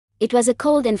It was a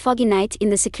cold and foggy night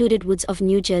in the secluded woods of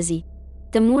New Jersey.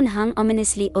 The moon hung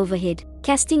ominously overhead,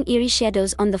 casting eerie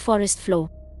shadows on the forest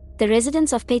floor. The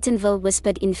residents of Peytonville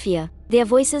whispered in fear, their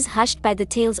voices hushed by the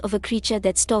tales of a creature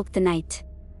that stalked the night.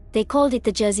 They called it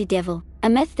the Jersey Devil, a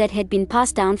myth that had been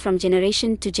passed down from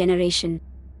generation to generation.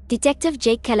 Detective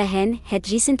Jake Callahan had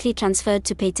recently transferred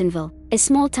to Peytonville, a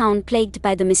small town plagued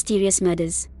by the mysterious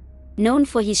murders. Known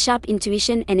for his sharp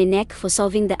intuition and a knack for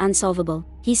solving the unsolvable,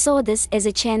 he saw this as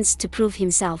a chance to prove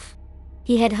himself.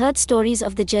 He had heard stories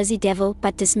of the Jersey Devil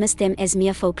but dismissed them as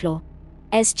mere folklore.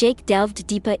 As Jake delved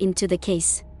deeper into the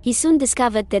case, he soon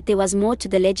discovered that there was more to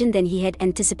the legend than he had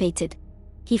anticipated.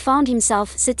 He found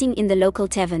himself sitting in the local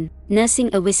tavern,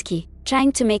 nursing a whiskey,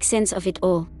 trying to make sense of it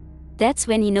all. That's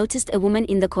when he noticed a woman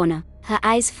in the corner, her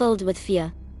eyes filled with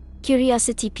fear.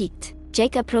 Curiosity piqued,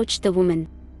 Jake approached the woman.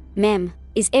 "Ma'am,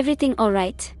 is everything all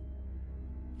right?"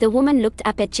 The woman looked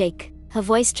up at Jake, her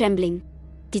voice trembling.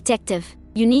 "Detective,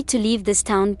 you need to leave this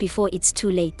town before it's too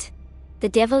late. The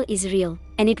devil is real,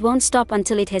 and it won't stop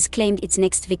until it has claimed its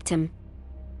next victim."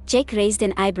 Jake raised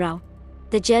an eyebrow.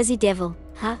 "The Jersey Devil,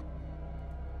 huh?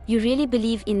 You really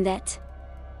believe in that?"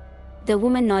 The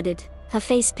woman nodded, her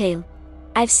face pale.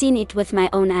 "I've seen it with my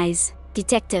own eyes,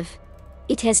 detective.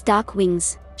 It has dark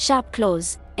wings, sharp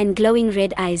claws, and glowing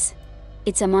red eyes.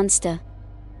 It's a monster."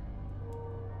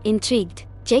 Intrigued,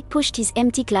 Jake pushed his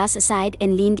empty glass aside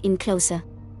and leaned in closer.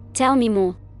 "Tell me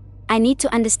more. I need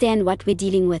to understand what we're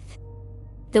dealing with."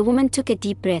 The woman took a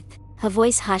deep breath, her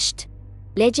voice hushed.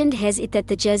 "Legend has it that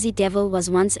the Jersey Devil was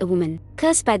once a woman,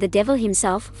 cursed by the devil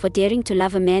himself for daring to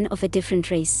love a man of a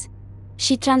different race.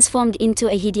 She transformed into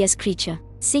a hideous creature,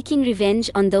 seeking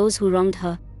revenge on those who wronged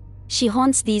her. She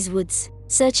haunts these woods,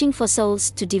 searching for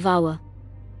souls to devour."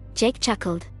 Jake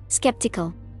chuckled,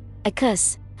 skeptical. "A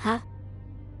curse, huh?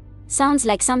 Sounds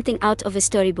like something out of a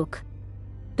storybook."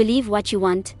 "Believe what you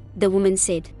want," the woman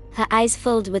said, her eyes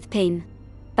filled with pain.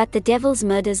 "But the devil's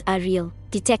murders are real,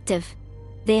 detective.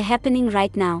 They're happening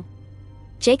right now."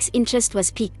 Jake's interest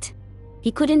was piqued.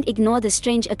 He couldn't ignore the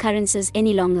strange occurrences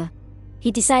any longer.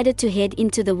 He decided to head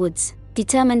into the woods,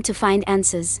 determined to find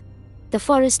answers. The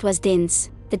forest was dense,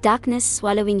 the darkness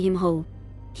swallowing him whole.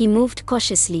 He moved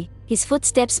cautiously, his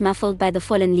footsteps muffled by the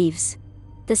fallen leaves.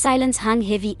 The silence hung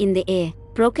heavy in the air,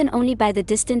 broken only by the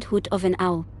distant hoot of an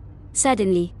owl.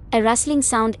 Suddenly, a rustling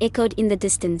sound echoed in the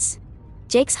distance.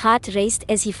 Jake's heart raced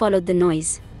as he followed the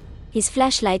noise. His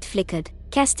flashlight flickered,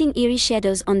 casting eerie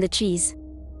shadows on the trees.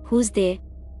 "Who's there?"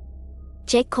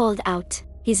 Jake called out,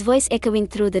 his voice echoing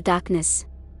through the darkness.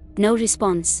 No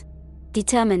response.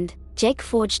 Determined, Jake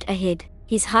forged ahead,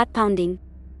 his heart pounding.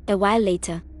 A while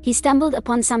later, he stumbled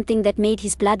upon something that made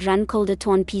his blood run cold. A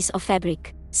torn piece of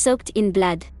fabric, soaked in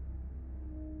blood.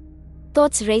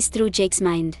 Thoughts raced through Jake's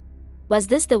mind. Was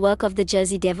this the work of the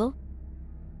Jersey Devil?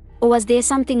 Or was there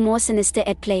something more sinister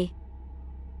at play?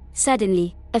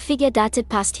 Suddenly, a figure darted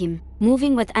past him,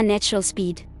 moving with unnatural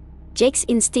speed. Jake's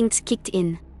instincts kicked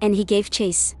in, and he gave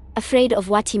chase, afraid of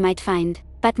what he might find,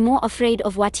 but more afraid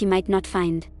of what he might not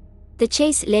find. The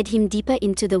chase led him deeper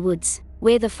into the woods,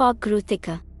 where the fog grew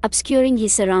thicker, obscuring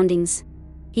his surroundings.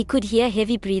 He could hear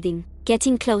heavy breathing,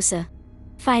 getting closer.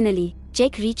 Finally,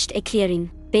 Jake reached a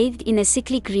clearing, bathed in a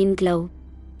sickly green glow.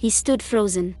 He stood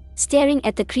frozen, staring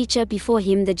at the creature before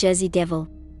him, the Jersey Devil.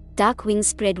 Dark wings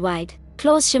spread wide,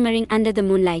 claws shimmering under the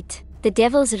moonlight. The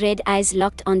devil's red eyes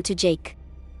locked onto Jake.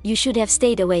 "You should have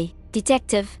stayed away,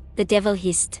 detective," the devil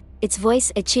hissed, its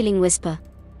voice a chilling whisper.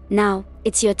 "Now,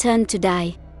 it's your turn to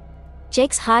die."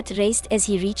 Jake's heart raced as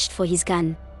he reached for his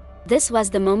gun. This was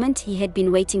the moment he had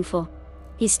been waiting for.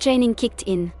 His training kicked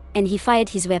in, and he fired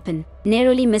his weapon,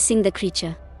 narrowly missing the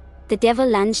creature. The devil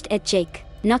lunged at Jake,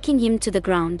 knocking him to the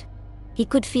ground. He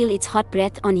could feel its hot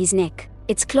breath on his neck,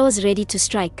 its claws ready to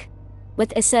strike.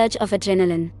 With a surge of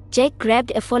adrenaline, Jake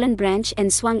grabbed a fallen branch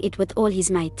and swung it with all his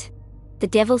might. The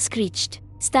devil screeched,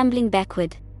 stumbling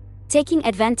backward. Taking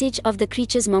advantage of the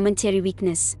creature's momentary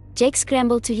weakness, Jake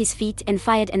scrambled to his feet and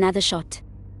fired another shot.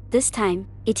 This time,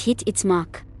 it hit its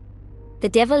mark. The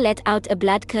devil let out a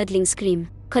blood-curdling scream,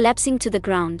 collapsing to the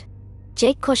ground.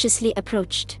 Jake cautiously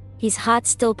approached, his heart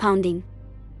still pounding.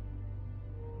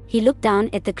 He looked down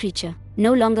at the creature,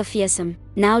 no longer fearsome,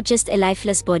 now just a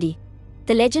lifeless body.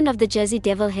 The legend of the Jersey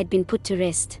Devil had been put to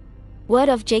rest. Word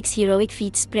of Jake's heroic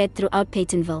feat spread throughout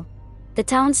Peytonville. The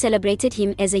town celebrated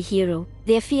him as a hero,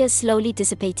 their fears slowly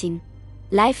dissipating.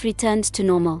 Life returned to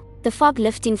normal, the fog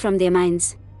lifting from their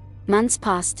minds. Months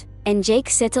passed, and Jake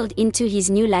settled into his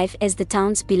new life as the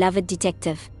town's beloved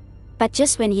detective. But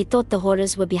just when he thought the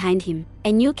horrors were behind him,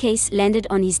 a new case landed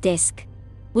on his desk.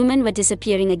 Women were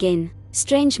disappearing again,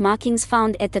 strange markings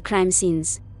found at the crime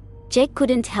scenes. Jake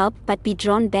couldn't help but be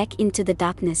drawn back into the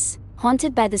darkness,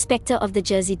 haunted by the specter of the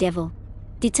Jersey Devil.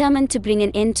 Determined to bring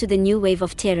an end to the new wave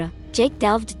of terror, Jake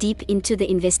delved deep into the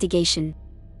investigation.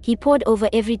 He pored over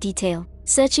every detail,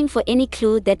 searching for any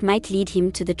clue that might lead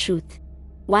him to the truth.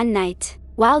 One night,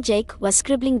 while Jake was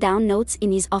scribbling down notes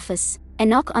in his office, a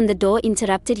knock on the door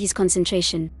interrupted his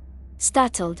concentration.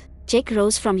 Startled, Jake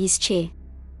rose from his chair.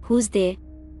 "Who's there?"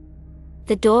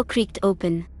 The door creaked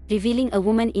open, revealing a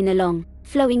woman in a long,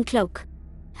 flowing cloak.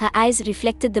 Her eyes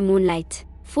reflected the moonlight,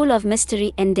 full of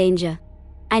mystery and danger.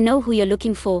 "I know who you're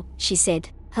looking for," she said,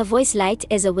 her voice light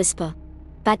as a whisper.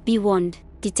 "But be warned,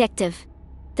 detective.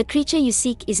 The creature you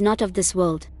seek is not of this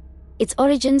world. Its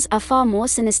origins are far more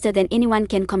sinister than anyone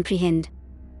can comprehend."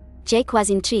 Jake was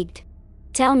intrigued.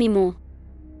 "Tell me more."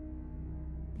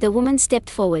 The woman stepped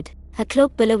forward, her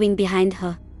cloak billowing behind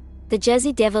her. "The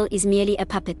Jersey Devil is merely a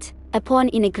puppet, a pawn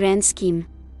in a grand scheme.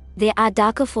 There are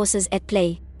darker forces at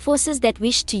play, forces that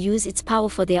wish to use its power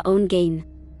for their own gain."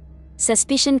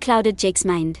 Suspicion clouded Jake's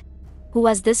mind. Who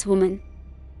was this woman?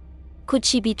 Could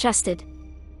she be trusted?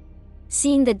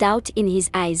 Seeing the doubt in his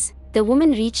eyes, the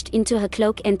woman reached into her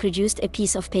cloak and produced a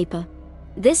piece of paper.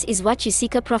 "This is what you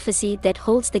seek, a prophecy that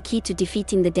holds the key to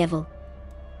defeating the devil."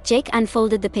 Jake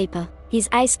unfolded the paper, his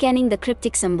eyes scanning the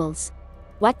cryptic symbols.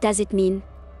 "What does it mean?"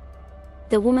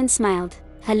 The woman smiled,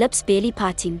 her lips barely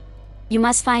parting. "You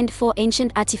must find 4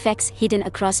 ancient artifacts hidden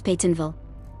across Peytonville.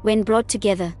 When brought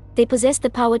together, they possess the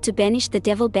power to banish the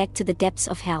devil back to the depths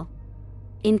of hell."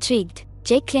 Intrigued,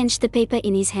 Jake clenched the paper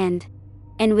in his hand.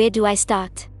 "And where do I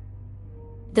start?"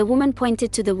 The woman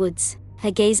pointed to the woods,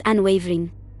 her gaze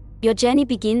unwavering. "Your journey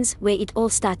begins where it all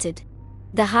started.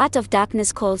 The heart of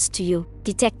darkness calls to you,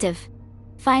 detective.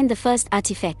 Find the first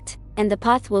artifact, and the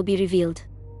path will be revealed."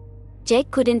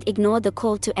 Jake couldn't ignore the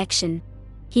call to action.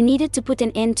 He needed to put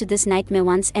an end to this nightmare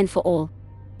once and for all.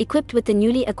 Equipped with the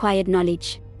newly acquired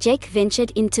knowledge, Jake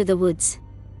ventured into the woods.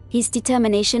 His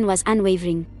determination was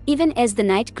unwavering, even as the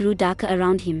night grew darker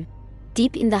around him.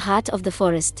 Deep in the heart of the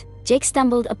forest, Jake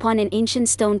stumbled upon an ancient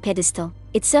stone pedestal,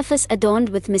 its surface adorned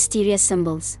with mysterious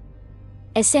symbols.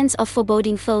 A sense of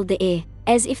foreboding filled the air,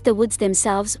 as if the woods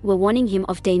themselves were warning him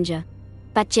of danger.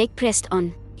 But Jake pressed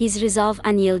on, his resolve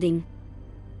unyielding.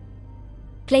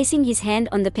 Placing his hand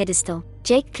on the pedestal,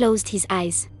 Jake closed his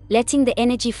eyes, letting the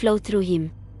energy flow through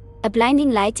him. A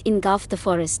blinding light engulfed the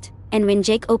forest, and when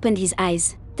Jake opened his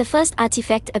eyes, the first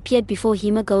artifact appeared before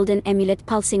him, a golden amulet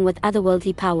pulsing with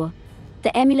otherworldly power.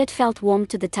 The amulet felt warm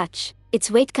to the touch, its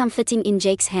weight comforting in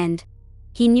Jake's hand.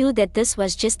 He knew that this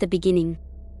was just the beginning.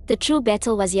 The true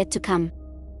battle was yet to come.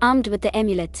 Armed with the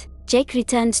amulet, Jake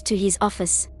returned to his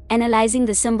office, analyzing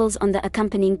the symbols on the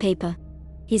accompanying paper.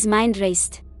 His mind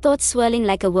raced, thoughts swirling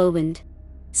like a whirlwind.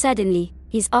 Suddenly,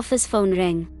 his office phone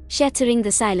rang, shattering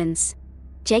the silence.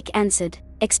 Jake answered,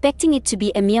 expecting it to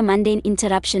be a mere mundane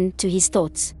interruption to his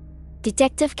thoughts.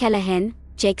 "Detective Callahan,"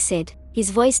 Jake said, his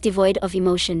voice devoid of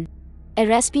emotion. A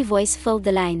raspy voice filled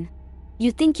the line.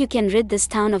 "You think you can rid this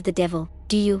town of the devil,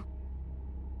 do you?"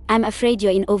 "I'm afraid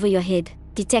you're in over your head,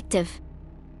 detective."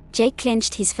 Jake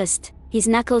clenched his fist, his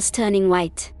knuckles turning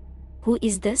white. "Who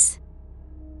is this?"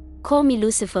 "Call me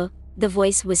Lucifer," the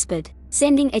voice whispered,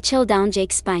 sending a chill down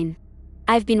Jake's spine.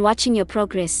 "I've been watching your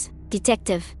progress,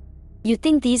 detective. You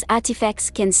think these artifacts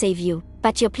can save you,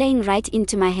 but you're playing right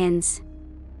into my hands."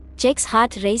 Jake's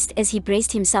heart raced as he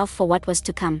braced himself for what was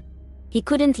to come. He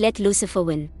couldn't let Lucifer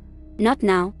win. Not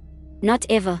now. Not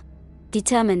ever.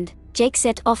 Determined, Jake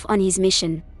set off on his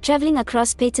mission, traveling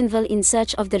across Peytonville in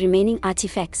search of the remaining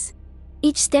artifacts.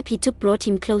 Each step he took brought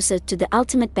him closer to the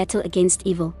ultimate battle against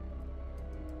evil.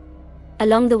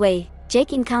 Along the way,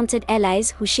 Jake encountered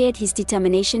allies who shared his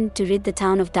determination to rid the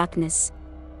town of darkness.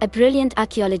 A brilliant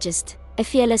archaeologist, a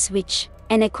fearless witch,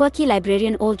 and a quirky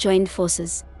librarian all joined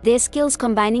forces, their skills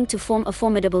combining to form a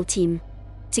formidable team.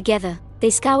 Together, they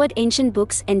scoured ancient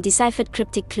books and deciphered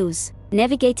cryptic clues,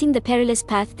 navigating the perilous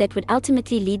path that would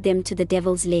ultimately lead them to the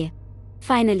devil's lair.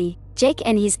 Finally, Jake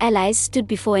and his allies stood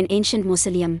before an ancient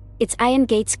mausoleum, its iron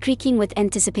gates creaking with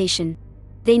anticipation.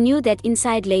 They knew that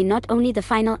inside lay not only the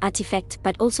final artifact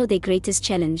but also their greatest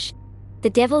challenge. The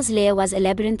devil's lair was a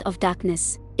labyrinth of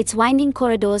darkness, its winding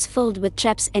corridors filled with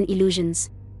traps and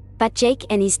illusions. But Jake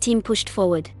and his team pushed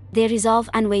forward, their resolve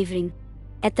unwavering.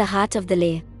 At the heart of the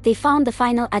lair, they found the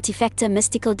final artifact, a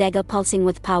mystical dagger pulsing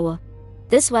with power.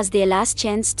 This was their last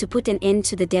chance to put an end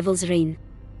to the devil's reign.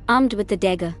 Armed with the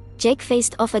dagger, Jake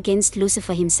faced off against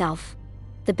Lucifer himself.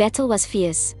 The battle was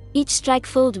fierce, each strike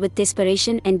filled with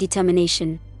desperation and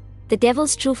determination. The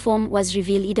devil's true form was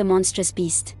revealed, a monstrous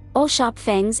beast, all sharp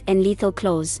fangs and lethal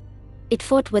claws. It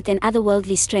fought with an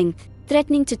otherworldly strength,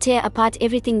 threatening to tear apart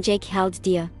everything Jake held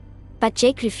dear. But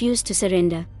Jake refused to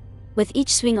surrender. With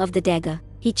each swing of the dagger,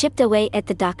 he chipped away at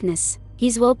the darkness,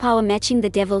 his willpower matching the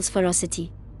devil's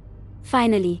ferocity.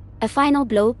 Finally, a final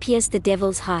blow pierced the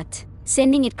devil's heart,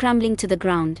 sending it crumbling to the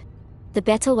ground. The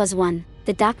battle was won,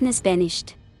 the darkness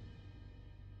banished.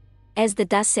 As the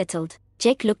dust settled,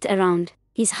 Jake looked around,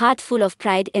 his heart full of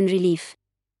pride and relief.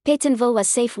 Peytonville was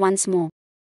safe once more.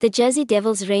 The Jersey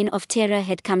Devil's reign of terror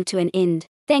had come to an end,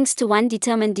 thanks to one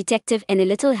determined detective and a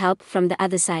little help from the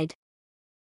other side.